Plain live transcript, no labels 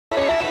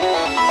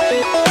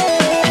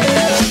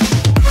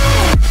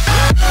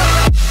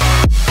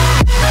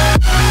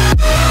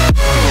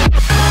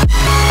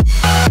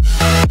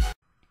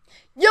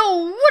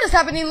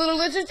happening, little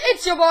lizards?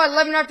 It's your boy,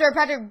 LemonRaptor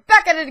Patrick,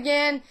 back at it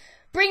again,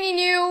 bringing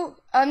you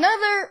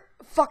another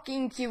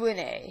fucking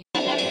Q&A.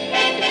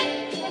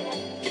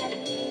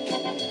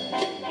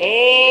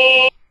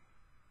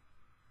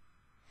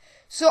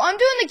 So I'm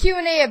doing the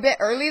Q&A a bit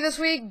early this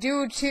week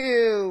due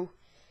to,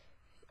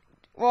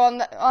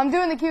 well, I'm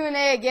doing the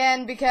Q&A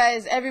again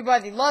because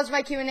everybody loves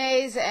my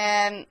Q&As,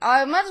 and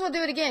I might as well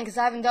do it again because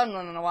I haven't done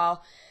one in a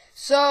while.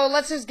 So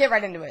let's just get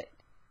right into it.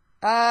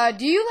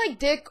 Do you like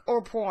dick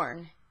or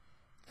porn?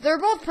 They're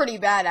both pretty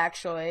bad,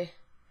 actually.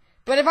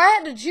 But if I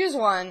had to choose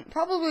one,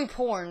 probably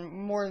porn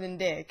more than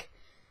dick.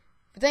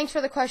 But thanks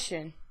for the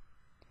question.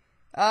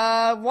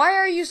 Why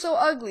are you so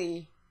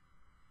ugly?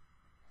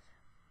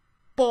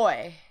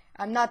 Boy,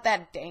 I'm not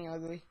that dang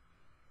ugly.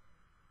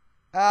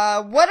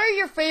 What are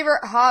your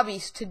favorite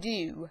hobbies to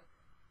do?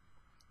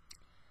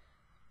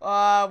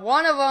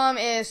 One of them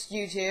is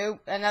YouTube.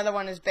 Another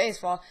one is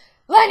baseball.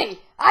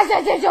 Lenny, I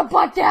said sit your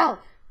butt down!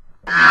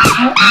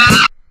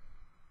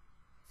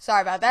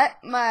 Sorry about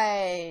that.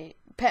 My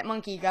pet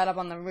monkey got up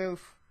on the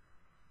roof.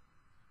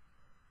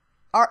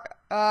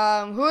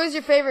 Who is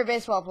your favorite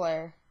baseball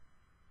player?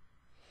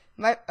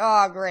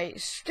 Great.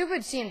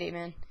 Stupid CMD,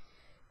 man.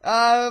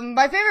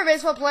 My favorite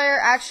baseball player,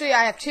 actually,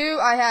 I have two.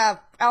 I have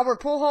Albert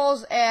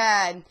Pujols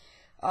and,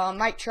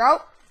 Mike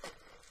Trout.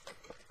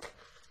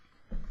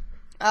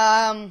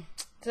 So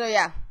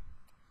yeah.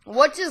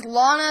 What is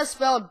Lana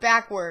spelled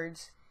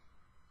backwards?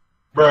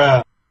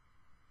 Bruh.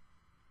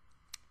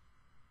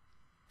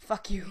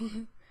 Fuck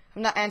you.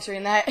 I'm not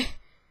answering that.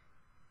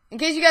 In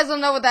case you guys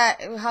don't know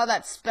how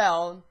that's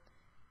spelled.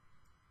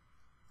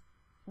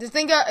 Just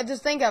think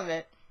of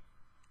it.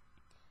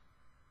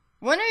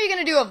 When are you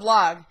gonna do a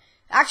vlog?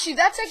 Actually,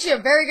 that's actually a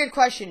very good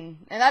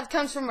question, and that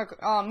comes from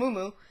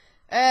Mumu.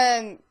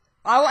 And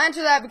I will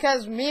answer that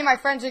because me and my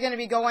friends are gonna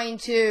be going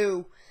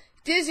to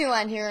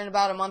Disneyland here in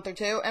about a month or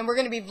two, and we're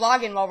gonna be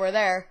vlogging while we're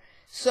there.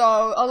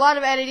 So a lot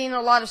of editing,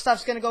 a lot of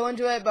stuff's gonna go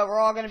into it, but we're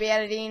all gonna be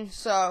editing,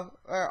 so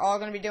we're all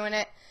gonna be doing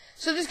it.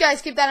 So just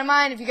guys, keep that in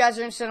mind if you guys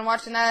are interested in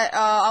watching that.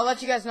 I'll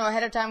let you guys know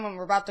ahead of time when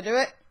we're about to do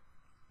it.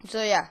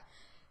 So yeah.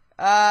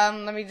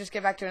 Let me just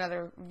get back to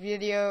another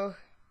video.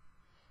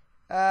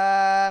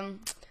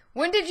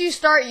 When did you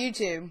start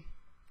YouTube?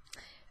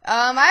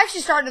 I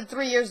actually started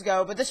 3 years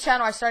ago, but this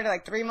channel I started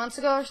like 3 months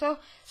ago or so.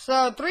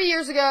 So 3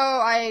 years ago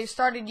I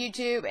started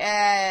YouTube,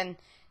 and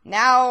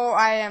now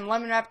I am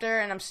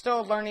LemonRaptor, and I'm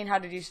still learning how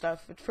to do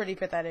stuff. It's pretty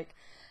pathetic.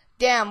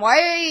 Damn,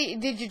 why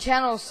did your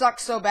channel suck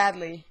so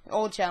badly?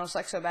 Old channel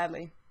suck so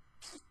badly.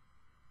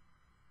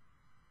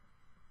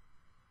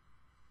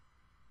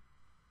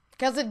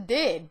 Because it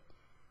did.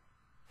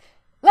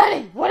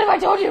 Lenny, what have I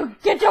told you?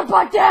 Get your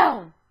butt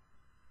down!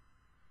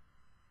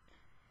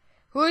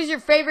 Who is your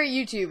favorite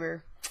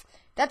YouTuber?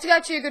 That's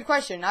actually a good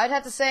question. I'd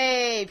have to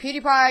say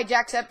PewDiePie,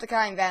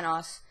 Jacksepticeye, and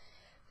Vanoss.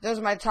 Those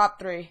are my top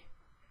 3.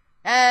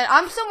 And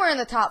I'm somewhere in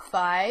the top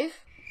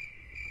 5.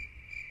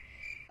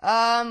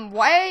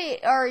 Why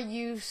are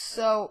you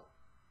so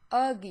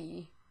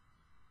ugly?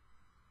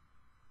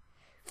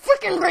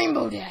 Frickin'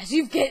 Rainbow Dash,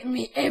 you've getting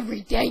me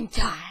every dang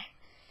time.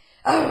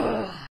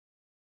 Ugh.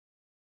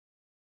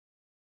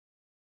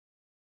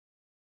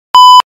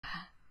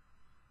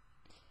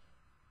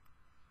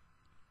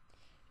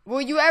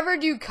 Will you ever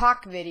do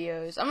cock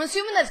videos? I'm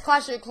assuming that's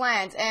Clash of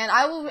Clans, and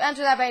I will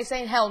answer that by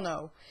saying hell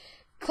no.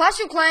 Clash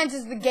of Clans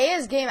is the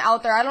gayest game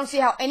out there. I don't see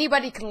how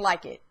anybody can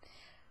like it.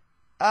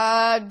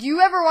 Do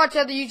you ever watch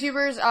other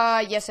YouTubers?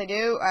 Yes I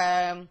do.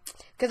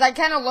 Because I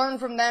kind of learn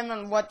from them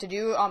on what to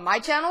do on my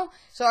channel,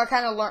 so I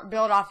kind of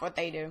build off what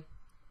they do.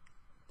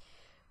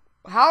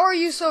 How are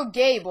you so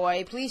gay,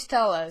 boy? Please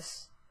tell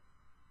us.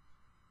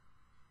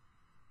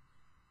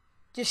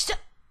 Just shut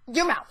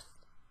your mouth.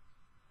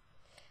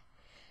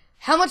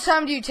 How much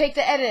time do you take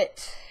to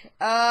edit?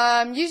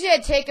 Usually I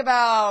take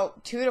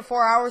about 2 to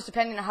 4 hours,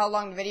 depending on how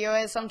long the video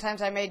is.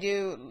 Sometimes I may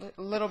do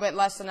a little bit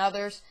less than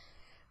others.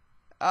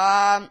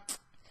 Five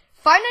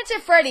Nights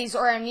at Freddy's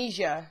or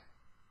Amnesia.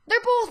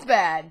 They're both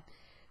bad.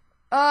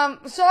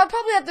 So I'd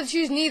probably have to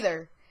choose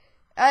neither.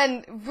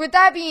 And with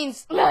that being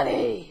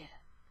slutty,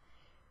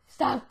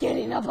 stop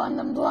getting up on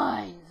them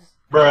blinds.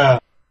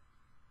 Bruh.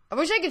 I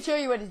wish I could show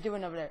you what he's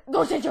doing over there.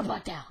 Go sit your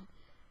butt down.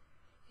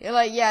 You're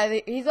like, yeah,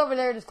 he's over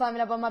there just climbing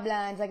up on my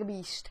blinds like a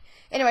beast.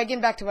 Anyway, getting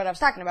back to what I was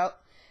talking about.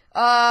 So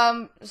I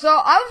would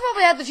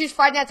probably have to choose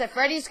Five Nights at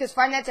Freddy's, because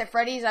Five Nights at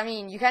Freddy's, I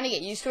mean, you kind of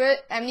get used to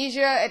it.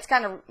 Amnesia, it's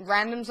kind of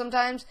random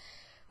sometimes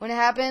when it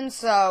happens,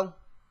 so,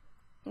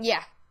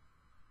 yeah.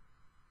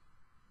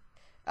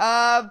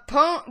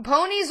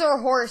 Ponies or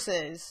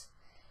horses?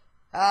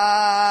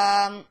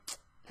 That's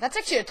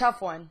actually a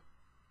tough one.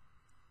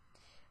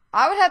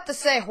 I would have to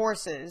say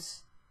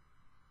horses.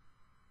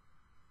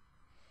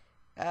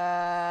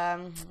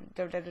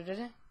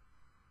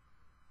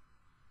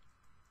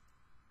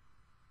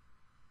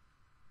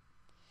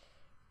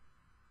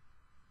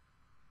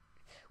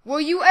 Will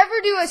you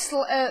ever do a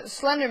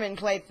Slenderman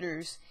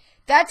playthroughs?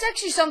 That's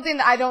actually something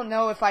that I don't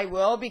know if I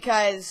will,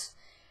 because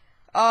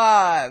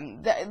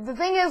The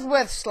thing is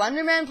with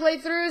Slenderman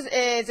playthroughs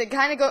is it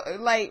kind of go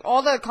like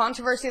all the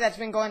controversy that's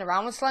been going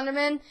around with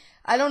Slenderman.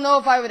 I don't know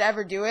if I would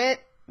ever do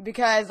it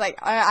because like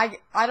I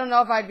don't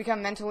know if I'd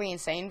become mentally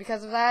insane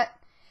because of that.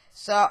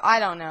 So I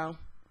don't know.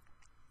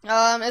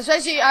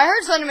 Especially I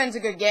heard Slenderman's a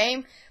good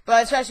game,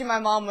 but especially my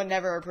mom would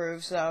never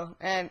approve. So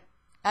and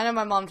I know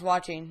my mom's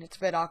watching. It's a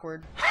bit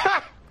awkward.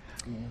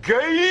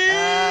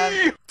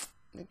 Gay!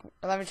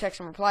 Let me check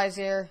some replies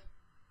here.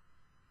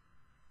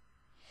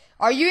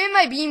 Are you in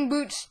my Bean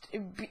Booch?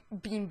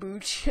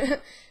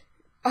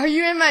 Are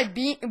you in my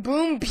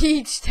Boom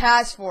Beach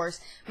task force?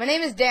 My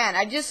name is Dan.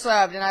 I just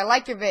subbed and I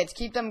like your vids.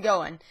 Keep them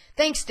going.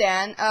 Thanks,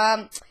 Dan.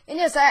 And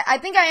yes, I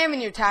think I am in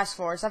your task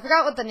force. I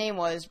forgot what the name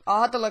was.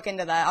 I'll have to look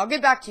into that. I'll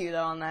get back to you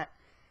though on that.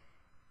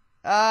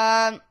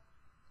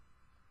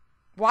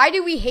 Why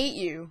do we hate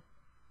you?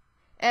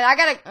 And I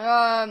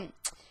gotta,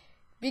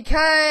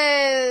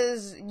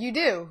 because you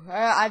do.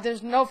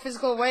 There's no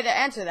physical way to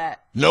answer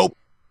that. Nope.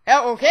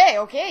 Oh,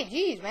 okay,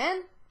 jeez,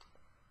 man.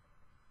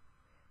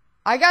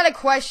 I got a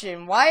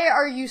question. Why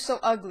are you so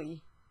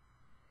ugly?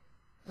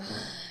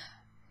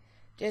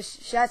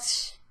 Just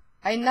shut.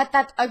 I'm not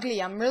that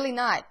ugly. I'm really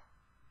not.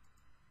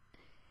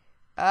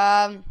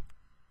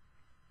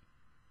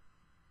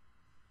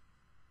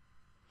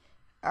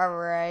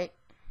 Alright.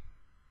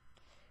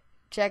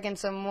 Checking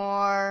some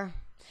more.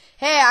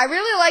 Hey, I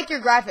really like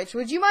your graphics.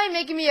 Would you mind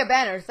making me a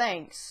banner?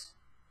 Thanks.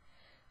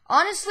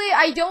 Honestly,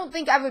 I don't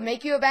think I would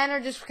make you a banner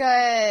just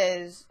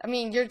because, I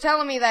mean, you're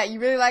telling me that you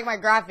really like my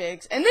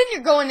graphics, and then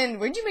you're going in,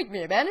 would you make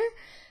me a banner?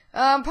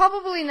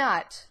 Probably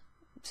not,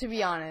 to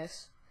be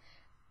honest.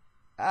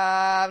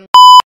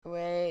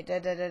 Wait, do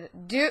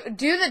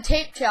the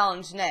tape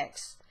challenge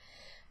next.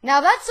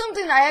 Now, that's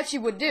something I actually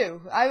would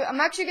do.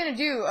 I'm actually gonna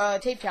do a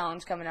tape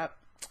challenge coming up.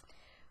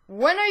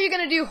 When are you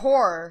gonna do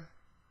horror?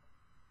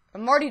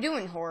 I'm already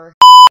doing horror.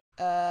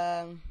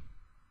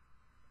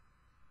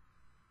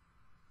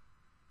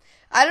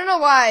 I don't know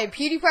why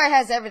PewDiePie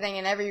has everything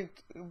and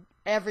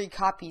every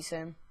copies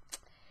him.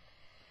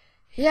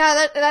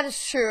 Yeah, that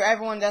is true.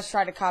 Everyone does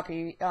try to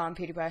copy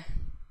PewDiePie.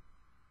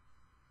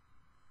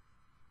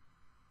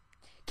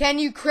 Can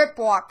you crip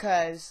walk?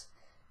 Cause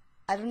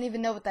I don't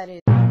even know what that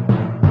is.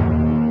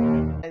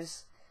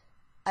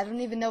 I don't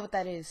even know what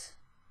that is.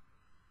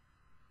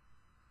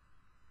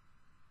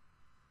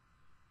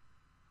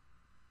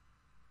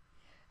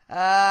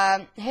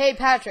 Hey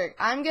Patrick,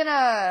 I'm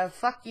gonna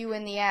fuck you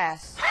in the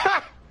ass.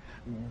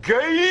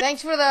 Gay!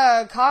 Thanks for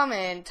the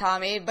comment,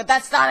 Tommy, but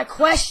that's not a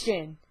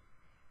question.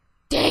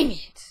 Dang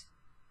it.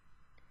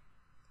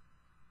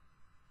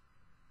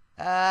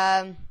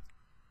 I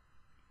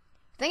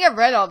think I've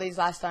read all these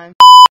last time.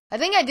 I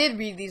think I did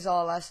read these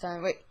all last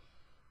time. Wait.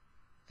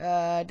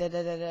 Hold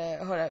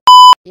up.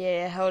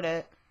 Yeah, hold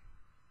it.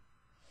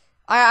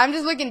 I'm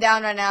just looking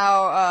down right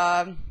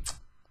now.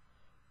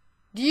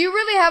 Do you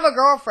really have a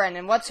girlfriend,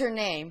 and what's her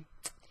name?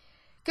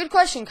 Good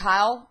question,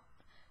 Kyle.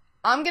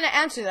 I'm gonna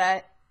answer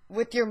that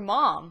with your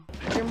mom.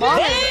 Your mom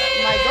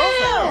is my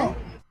girlfriend.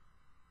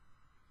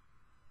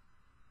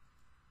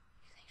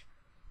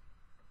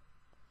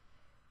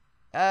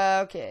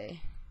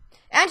 Okay.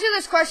 Answer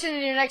this question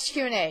in your next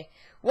Q&A.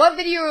 What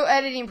video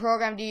editing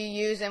program do you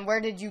use, and where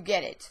did you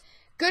get it?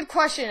 Good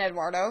question,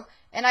 Eduardo.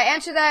 And I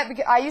answer that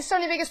because I use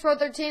Sony Vegas Pro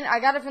 13. I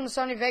got it from the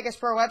Sony Vegas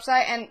Pro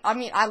website, and I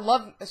mean, I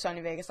love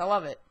Sony Vegas. I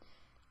love it.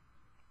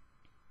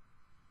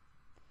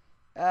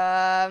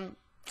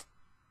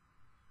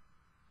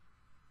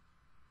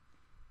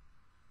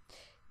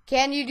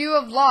 Can you do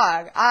a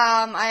vlog?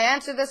 I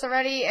answered this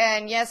already,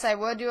 and yes, I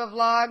would do a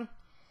vlog.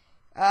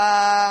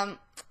 I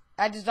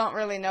just don't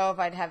really know if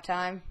I'd have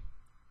time.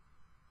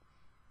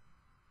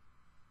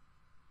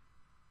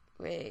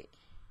 Wait.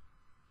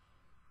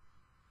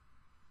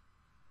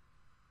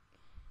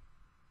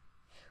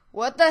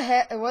 What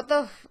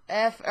the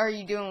F are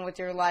you doing with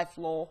your life,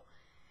 lol?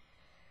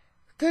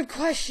 Good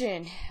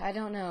question. I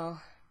don't know.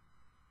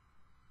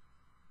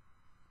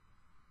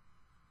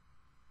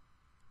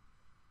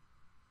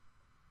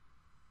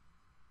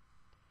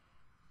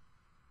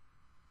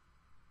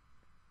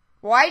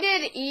 Why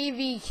did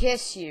Evie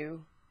kiss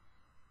you?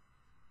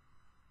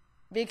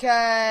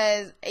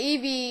 Because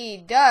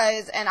Evie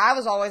does, and I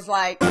was always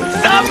like,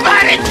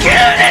 somebody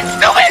kill this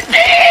stupid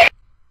thing!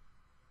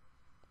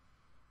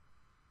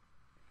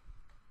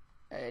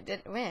 It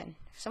didn't win.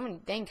 So many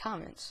dang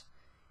comments.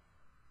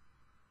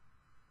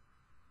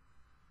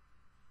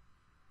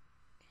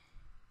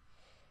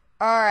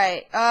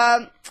 Alright,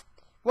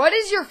 what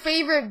is your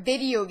favorite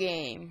video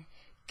game?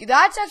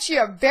 That's actually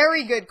a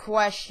very good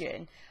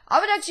question. I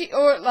would actually,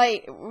 or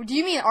like, do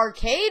you mean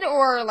arcade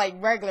or like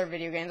regular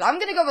video games? I'm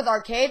gonna go with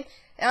arcade,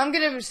 and I'm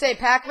gonna say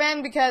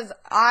Pac-Man because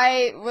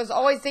I was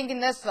always thinking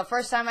this the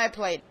first time I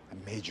played. I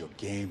made your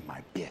game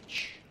my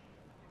bitch.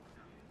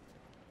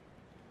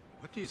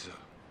 What is it?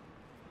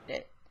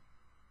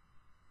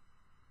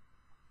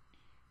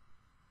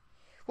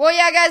 Well,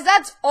 yeah, guys,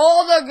 that's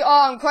all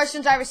the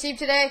questions I received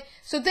today.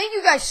 So thank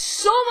you guys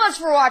so much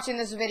for watching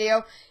this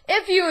video.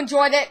 If you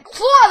enjoyed it,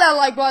 claw that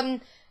like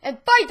button. and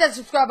bite that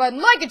subscribe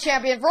button like a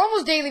champion for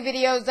almost daily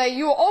videos that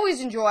you will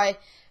always enjoy.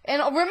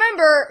 And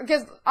remember,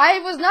 because I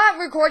was not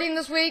recording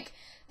this week,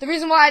 the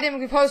reason why I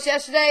didn't post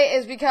yesterday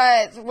is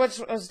because, which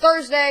was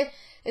Thursday,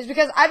 is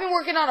because I've been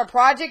working on a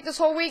project this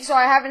whole week, so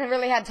I haven't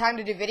really had time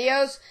to do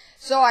videos.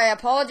 So I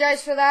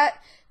apologize for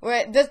that.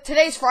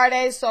 Today's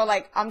Friday, so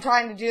I'm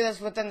trying to do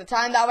this within the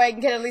time. That way I can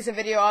get at least a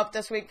video up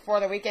this week before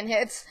the weekend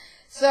hits.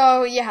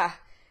 So yeah.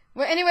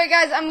 But anyway,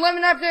 guys, I'm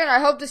LemonRaptor, and I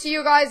hope to see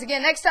you guys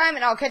again next time,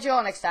 and I'll catch you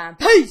all next time.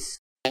 Peace!